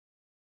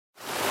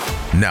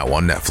Now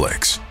on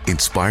Netflix,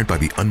 inspired by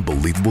the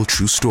unbelievable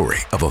true story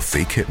of a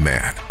fake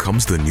hitman,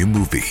 comes the new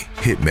movie,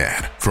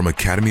 Hitman, from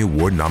Academy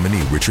Award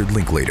nominee Richard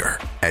Linklater.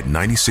 At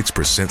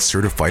 96%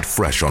 certified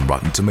fresh on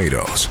Rotten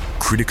Tomatoes,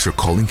 critics are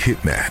calling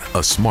Hitman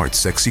a smart,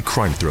 sexy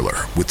crime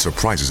thriller with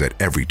surprises at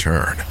every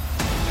turn.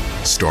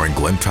 Starring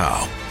Glenn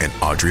Powell and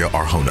Adria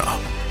Arjona,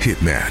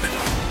 Hitman.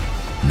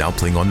 Now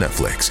playing on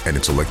Netflix and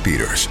in select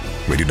theaters.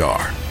 Rated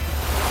R.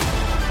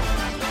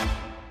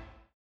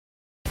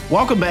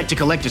 Welcome back to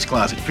Collector's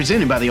Closet,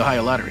 presented by the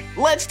Ohio Lottery.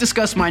 Let's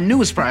discuss my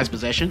newest prize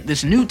possession,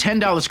 this new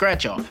 $10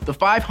 scratch-off, the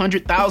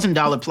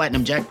 $500,000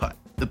 Platinum Jackpot.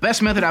 The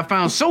best method I've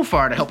found so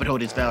far to help it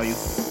hold its value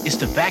is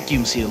to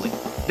vacuum seal it.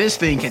 This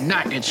thing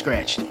cannot get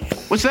scratched.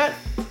 What's that?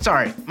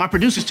 Sorry, my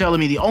producer's telling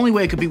me the only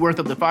way it could be worth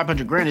up to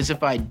 $500,000 is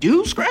if I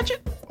do scratch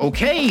it?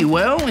 Okay,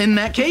 well, in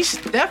that case,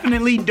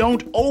 definitely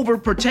don't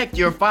overprotect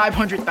your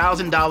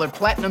 $500,000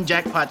 Platinum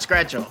Jackpot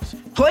scratch-offs.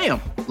 Play them.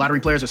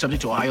 Lottery players are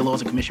subject to Ohio laws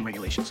and commission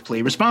regulations.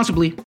 Play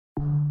responsibly.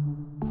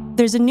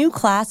 There's a new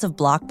class of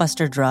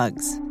blockbuster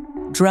drugs.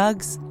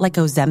 Drugs like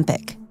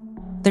Ozempic.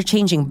 They're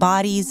changing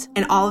bodies.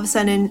 And all of a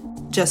sudden,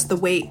 just the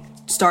weight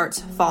starts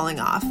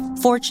falling off.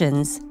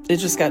 Fortunes. It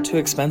just got too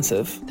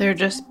expensive. They're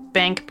just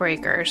bank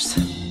breakers.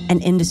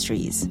 And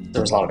industries.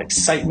 There was a lot of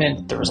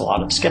excitement. There was a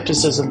lot of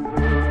skepticism.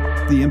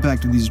 The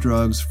impact of these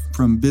drugs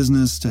from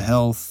business to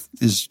health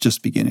is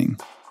just beginning.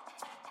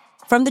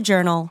 From the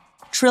Journal,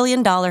 $1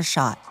 Trillion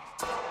Shot.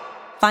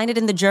 Find it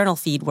in the Journal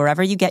feed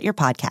wherever you get your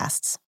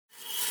podcasts.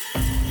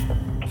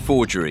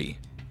 Forgery,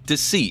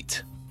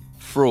 deceit,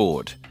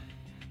 fraud.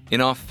 In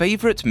our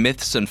favorite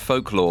myths and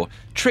folklore,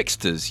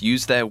 tricksters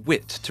use their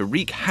wit to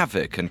wreak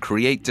havoc and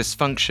create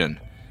dysfunction.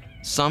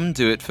 Some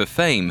do it for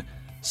fame,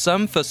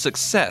 some for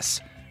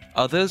success,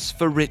 others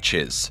for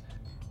riches.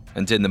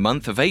 And in the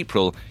month of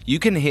April, you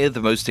can hear the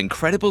most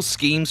incredible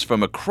schemes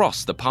from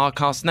across the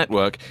Parcast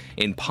Network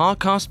in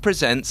Parcast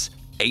Presents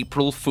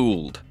April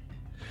Fooled.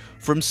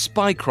 From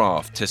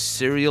spycraft to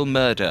serial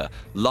murder,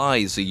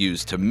 lies are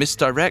used to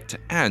misdirect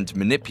and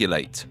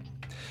manipulate.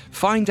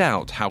 Find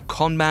out how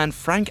conman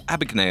Frank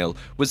Abagnale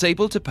was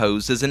able to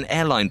pose as an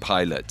airline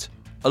pilot,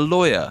 a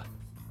lawyer,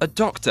 a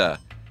doctor,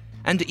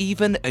 and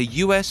even a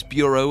U.S.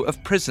 Bureau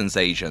of Prisons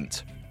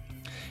agent.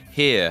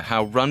 Hear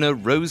how runner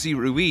Rosie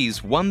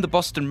Ruiz won the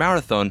Boston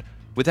Marathon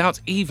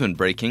without even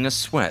breaking a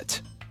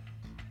sweat.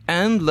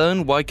 And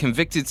learn why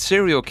convicted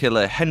serial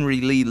killer Henry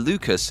Lee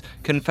Lucas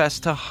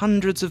confessed to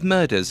hundreds of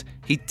murders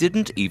he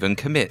didn't even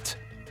commit.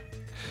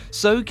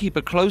 So keep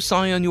a close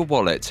eye on your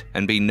wallet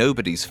and be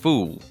nobody's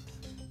fool.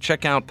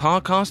 Check out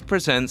Parcast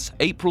Presents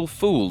April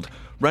Fooled,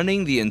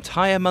 running the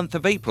entire month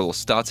of April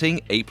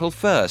starting April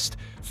 1st,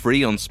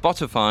 free on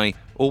Spotify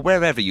or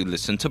wherever you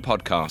listen to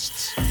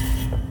podcasts.